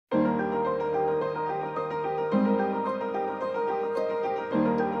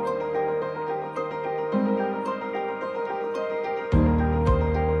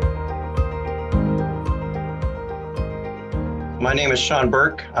My name is Sean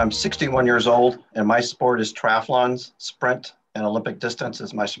Burke. I'm 61 years old, and my sport is triathlons, sprint, and Olympic distance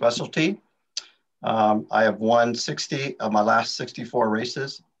is my specialty. I have won 60 of my last 64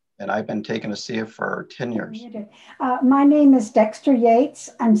 races, and I've been taking ASEA for 10 years. My name is Dexter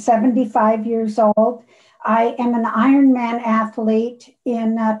Yates. I'm 75 years old. I am an Ironman athlete.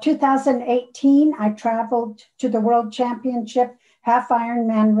 In 2018, I traveled to the World Championship half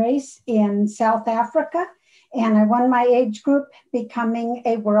Ironman race in South Africa, and I won my age group, becoming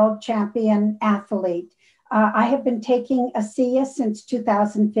a world champion athlete. I have been taking ASEA since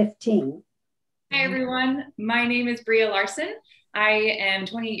 2015. Hi, everyone. My name is Bria Larson. I am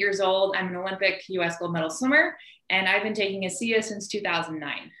 28 years old. I'm an Olympic U.S. gold medal swimmer, and I've been taking ASEA since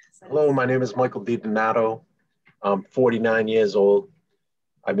 2009. Hello, my name is Michael DiDonato. I'm 49 years old.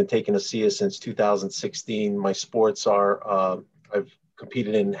 I've been taking ASEA since 2016. My sports are, I've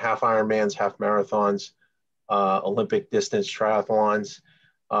competed in half Ironmans, half marathons, Olympic distance triathlons.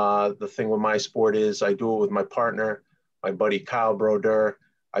 The thing with my sport is I do it with my partner, my buddy Kyle Broder.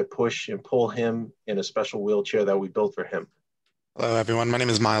 I push and pull him in a special wheelchair that we built for him. Hello, everyone. My name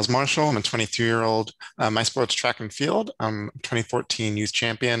is Miles Marshall. I'm a 23-year-old. My sport's track and field. I'm a 2014 youth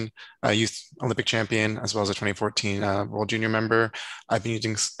champion, youth Olympic champion, as well as a 2014 World Junior member. I've been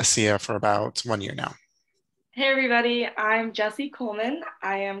using ASEA for about 1 year now. Hey, everybody. I'm Jessie Coleman.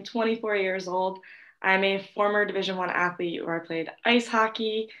 I am 24 years old. I'm a former Division I athlete where I played ice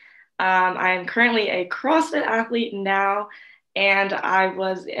hockey. I am currently a CrossFit athlete now, and I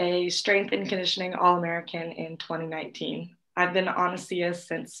was a strength and conditioning All-American in 2019. I've been on ASEA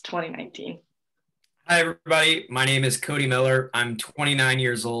since 2019. Hi, everybody. My name is Cody Miller. I'm 29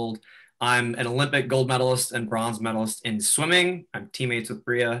 years old. I'm an Olympic gold medalist and bronze medalist in swimming. I'm teammates with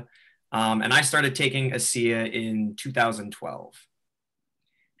Bria. And I started taking ASEA in 2012.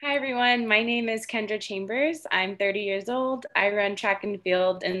 Hi, everyone. My name is Kendra Chambers. I'm 30 years old. I run track and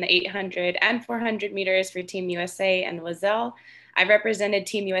field in the 800 and 400 meters for Team USA and Wazelle. I've represented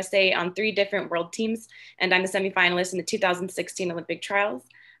Team USA on 3 different world teams, and I'm a semifinalist in the 2016 Olympic trials.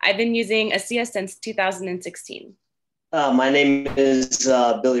 I've been using ASEA since 2016. My name is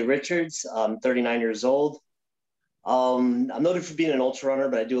Billy Richards. I'm 39 years old. I'm noted for being an ultra runner,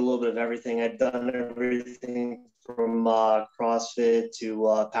 but I do a little bit of everything. I've done everything from CrossFit to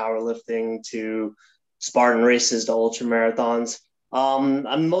powerlifting to Spartan races to ultra marathons.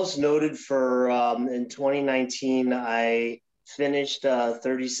 I'm most noted for in 2019, I finished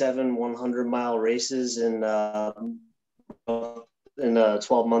 37 100-mile races in a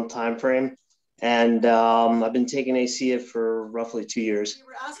 12-month time frame. And I've been taking ASEA for roughly 2 years. We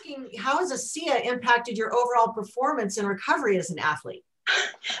were asking, how has ASEA impacted your overall performance and recovery as an athlete?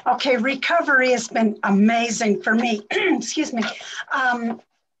 Okay, recovery has been amazing for me. Excuse me.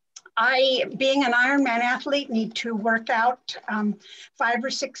 I, being an Ironman athlete, need to work out 5 or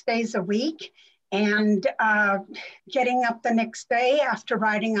 6 days a week. And getting up the next day after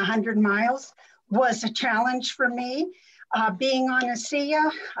riding 100 miles was a challenge for me. Being on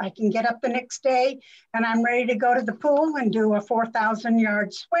ASEA, I can get up the next day and I'm ready to go to the pool and do a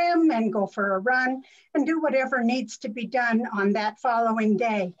 4,000-yard swim and go for a run and do whatever needs to be done on that following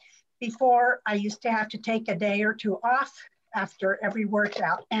day. Before, I used to have to take a day or 2 off after every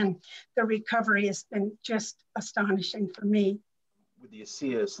workout, and the recovery has been just astonishing for me. With the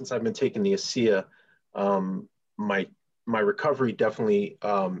ASEA, since I've been taking the ASEA, my recovery definitely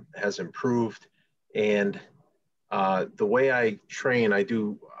has improved. And the way I train, I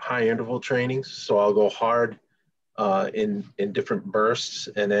do high interval trainings, so I'll go hard in different bursts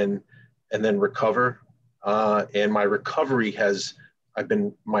and then recover. And my recovery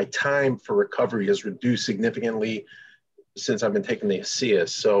my time for recovery has reduced significantly since I've been taking the ASEA.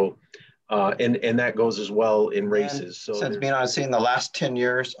 So. And that goes as well in races. So since being on ASEA in the last 10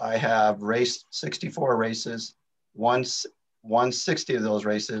 years, I have raced 64 races, won 60 of those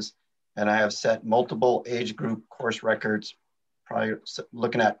races, and I have set multiple age group course records, probably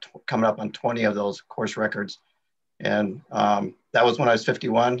looking at coming up on 20 of those course records. And that was when I was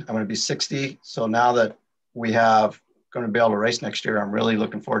 51. I'm going to be 60. So now that we have going to be able to race next year, I'm really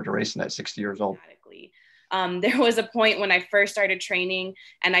looking forward to racing at 60 years old. There was a point when I first started training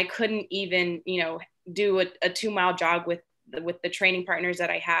and I couldn't even, do a 2-mile jog with the training partners that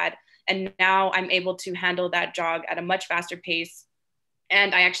I had. And now I'm able to handle that jog at a much faster pace.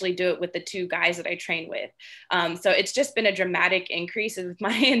 And I actually do it with the 2 guys that I train with. So it's just been a dramatic increase of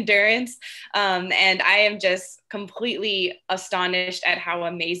my endurance. And I am just completely astonished at how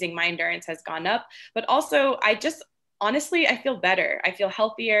amazing my endurance has gone up. But also, I just honestly, I feel better. I feel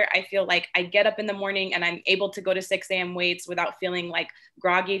healthier. I feel like I get up in the morning and I'm able to go to 6 a.m. weights without feeling like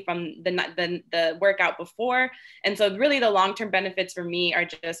groggy from the workout before. And so really the long-term benefits for me are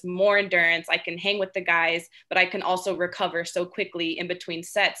just more endurance. I can hang with the guys, but I can also recover so quickly in between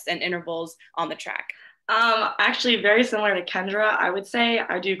sets and intervals on the track. Actually, very similar to Kendra, I would say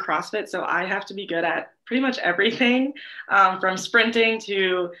I do CrossFit, so I have to be good at pretty much everything, from sprinting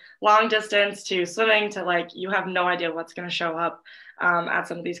to long distance to swimming to like, you have no idea what's going to show up at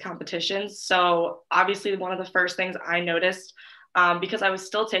some of these competitions. So obviously one of the first things I noticed, because I was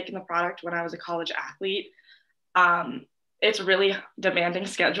still taking the product when I was a college athlete, it's really demanding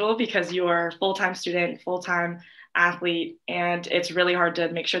schedule because you are a full-time student, full-time athlete, and it's really hard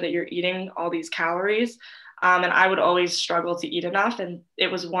to make sure that you're eating all these calories. And I would always struggle to eat enough. And it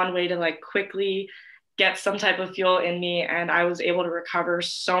was one way to like quickly get some type of fuel in me. And I was able to recover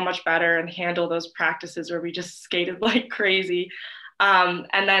so much better and handle those practices where we just skated like crazy. And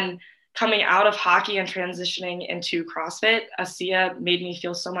then coming out of hockey and transitioning into CrossFit, Asea made me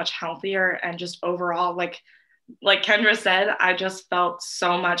feel so much healthier and just overall, like Kendra said, I just felt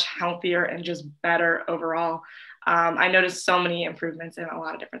so much healthier and just better overall. I noticed so many improvements in a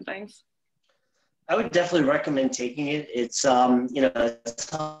lot of different things. I would definitely recommend taking it. It's, it's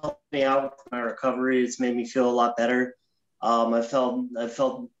helped me out with my recovery. It's made me feel a lot better. I felt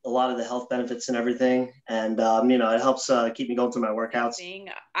a lot of the health benefits and everything. And, it helps keep me going through my workouts.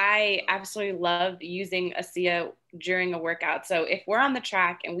 I absolutely love using Asea during a workout. So if we're on the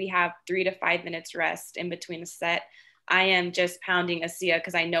track and we have 3 to 5 minutes rest in between a set, I am just pounding Asea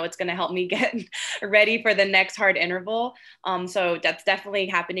because I know it's going to help me get ready for the next hard interval. So that's definitely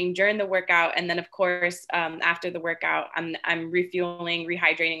happening during the workout. And then of course, after the workout, I'm refueling,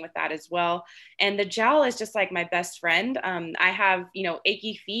 rehydrating with that as well. And the gel is just like my best friend. I have,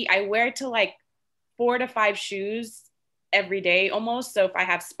 achy feet. I wear to like 4 to 5 shoes every day almost. So if I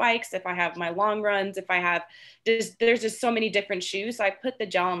have spikes, if I have my long runs, if I have there's just so many different shoes. So I put the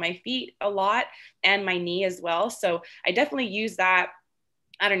gel on my feet a lot and my knee as well. So I definitely use that,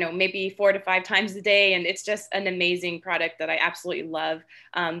 I don't know, maybe 4 to 5 times a day. And it's just an amazing product that I absolutely love.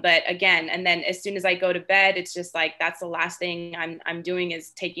 But again, and then as soon as I go to bed, it's just like, that's the last thing I'm doing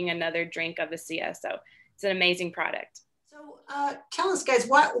is taking another drink of Asea. So it's an amazing product. So tell us guys,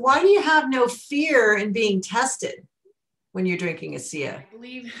 why do you have no fear in being tested when you're drinking Asea? I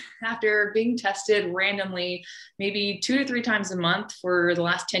believe after being tested randomly, maybe 2 to 3 times a month for the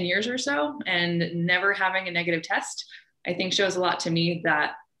last 10 years or so, and never having a negative test, I think shows a lot to me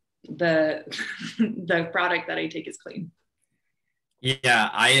that the product that I take is clean.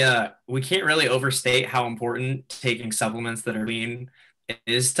 Yeah, we can't really overstate how important taking supplements that are clean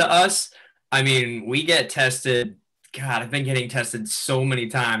is to us. I mean, we get tested. God, I've been getting tested so many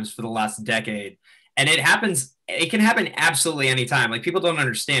times for the last decade, and it can happen absolutely anytime. Like, people don't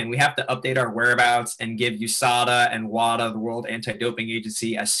understand. We have to update our whereabouts and give USADA and WADA, the World Anti-Doping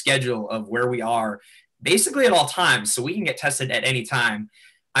Agency, a schedule of where we are basically at all times, so we can get tested at any time.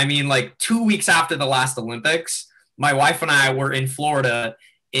 I mean, like 2 weeks after the last Olympics, my wife and I were in Florida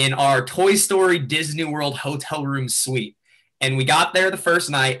in our Toy Story Disney World hotel room suite. And we got there the first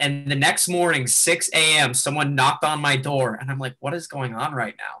night, and the next morning, 6 a.m., someone knocked on my door. And I'm like, what is going on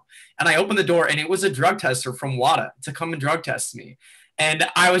right now? And I opened the door, and it was a drug tester from WADA to come and drug test me. And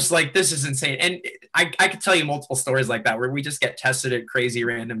I was like, this is insane. And I could tell you multiple stories like that where we just get tested at crazy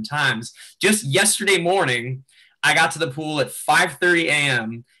random times. Just yesterday morning, I got to the pool at 5:30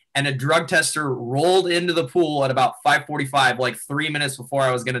 a.m., and a drug tester rolled into the pool at about 5:45, like 3 minutes before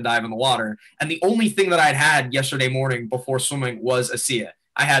I was going to dive in the water. And the only thing that I'd had yesterday morning before swimming was Asea.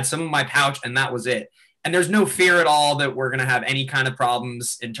 I had some in my pouch, and that was it. And there's no fear at all that we're going to have any kind of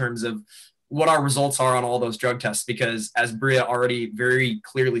problems in terms of what our results are on all those drug tests, because as Bria already very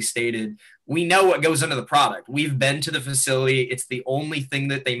clearly stated, we know what goes into the product. We've been to the facility. It's the only thing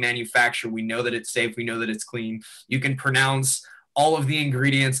that they manufacture. We know that it's safe. We know that it's clean. You can pronounce all of the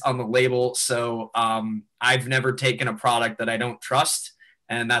ingredients on the label. So I've never taken a product that I don't trust.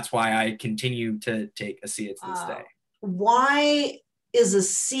 And that's why I continue to take Asea to this day. Why is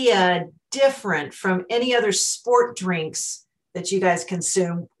Asea different from any other sport drinks that you guys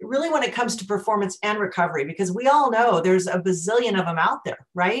consume, really, when it comes to performance and recovery? Because we all know there's a bazillion of them out there,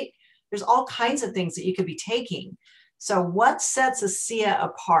 right? There's all kinds of things that you could be taking. So what sets Asea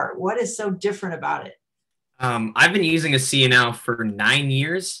apart? What is so different about it? I've been using Asea now for 9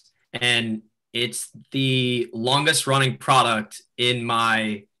 years, and it's the longest running product in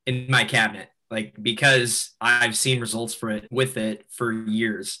my cabinet, like, because I've seen results with it for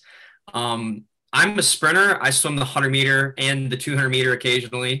years. I'm a sprinter. I swim the 100 meter and the 200 meter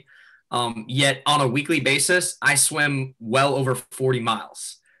occasionally. Yet on a weekly basis, I swim well over 40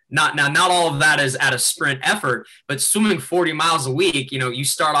 miles. Not all of that is at a sprint effort, but swimming 40 miles a week, you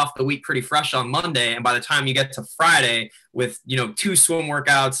start off the week pretty fresh on Monday. And by the time you get to Friday with, 2 swim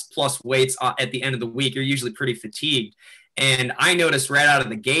workouts plus weights at the end of the week, you're usually pretty fatigued. And I noticed right out of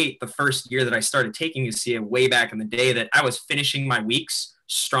the gate, the first year that I started taking ASEA way back in the day, that I was finishing my weeks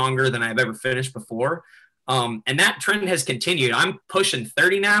stronger than I've ever finished before. And that trend has continued. I'm pushing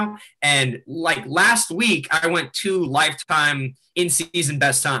 30 now. And like last week, I went 2 lifetime in-season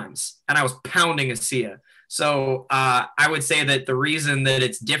best times, and I was pounding ASEA. So I would say that the reason that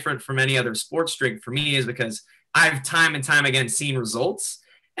it's different from any other sports drink for me is because I've time and time again seen results,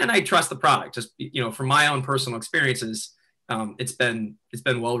 and I trust the product. Just, from my own personal experiences, it's been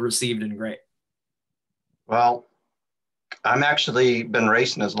well received and great. Well, I'm actually been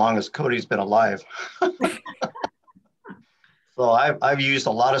racing as long as Cody's been alive. So I've used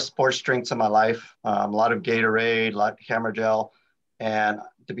a lot of sports drinks in my life, a lot of Gatorade, a lot of Hammer Gel. And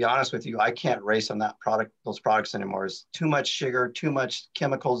to be honest with you, I can't race on those products anymore. There's too much sugar, too much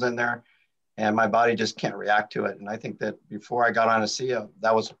chemicals in there, and my body just can't react to it. And I think that before I got on ASEA,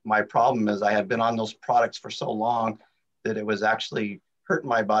 that was my problem, is I had been on those products for so long that it was actually hurting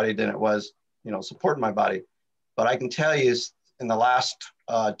my body than it was, supporting my body. But I can tell you, in the last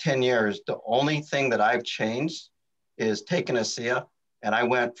 10 years, the only thing that I've changed is taking ASEA, and I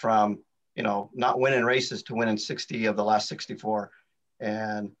went from, not winning races to winning 60 of the last 64.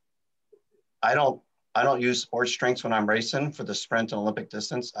 And I don't use sports drinks when I'm racing for the sprint and Olympic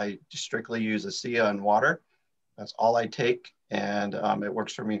distance. I strictly use ASEA and water. That's all I take, and it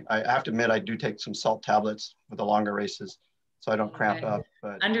works for me. I have to admit, I do take some salt tablets for the longer races, so I don't cramp up.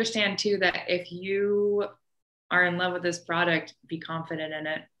 But understand too that if you are in love with this product, be confident in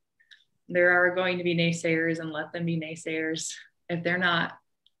it. There are going to be naysayers, and let them be naysayers. If they're not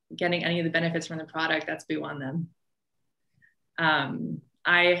getting any of the benefits from the product, that's boo on them.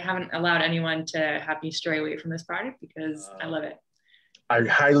 I haven't allowed anyone to have me stray away from this product because I love it. I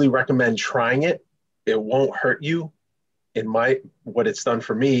highly recommend trying it. It won't hurt you. What it's done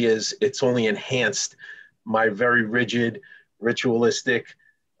for me is it's only enhanced my very rigid, ritualistic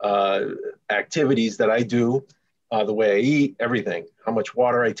activities that I do, the way I eat, everything, how much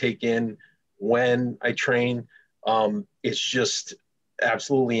water I take in, when I train. It's just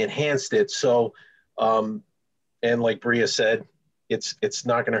absolutely enhanced it. So, and like Bria said, it's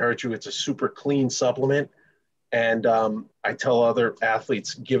not going to hurt you. It's a super clean supplement. And I tell other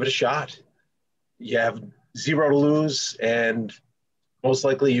athletes, give it a shot. You have 0 to lose, and most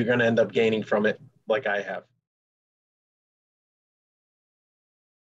likely you're going to end up gaining from it like I have.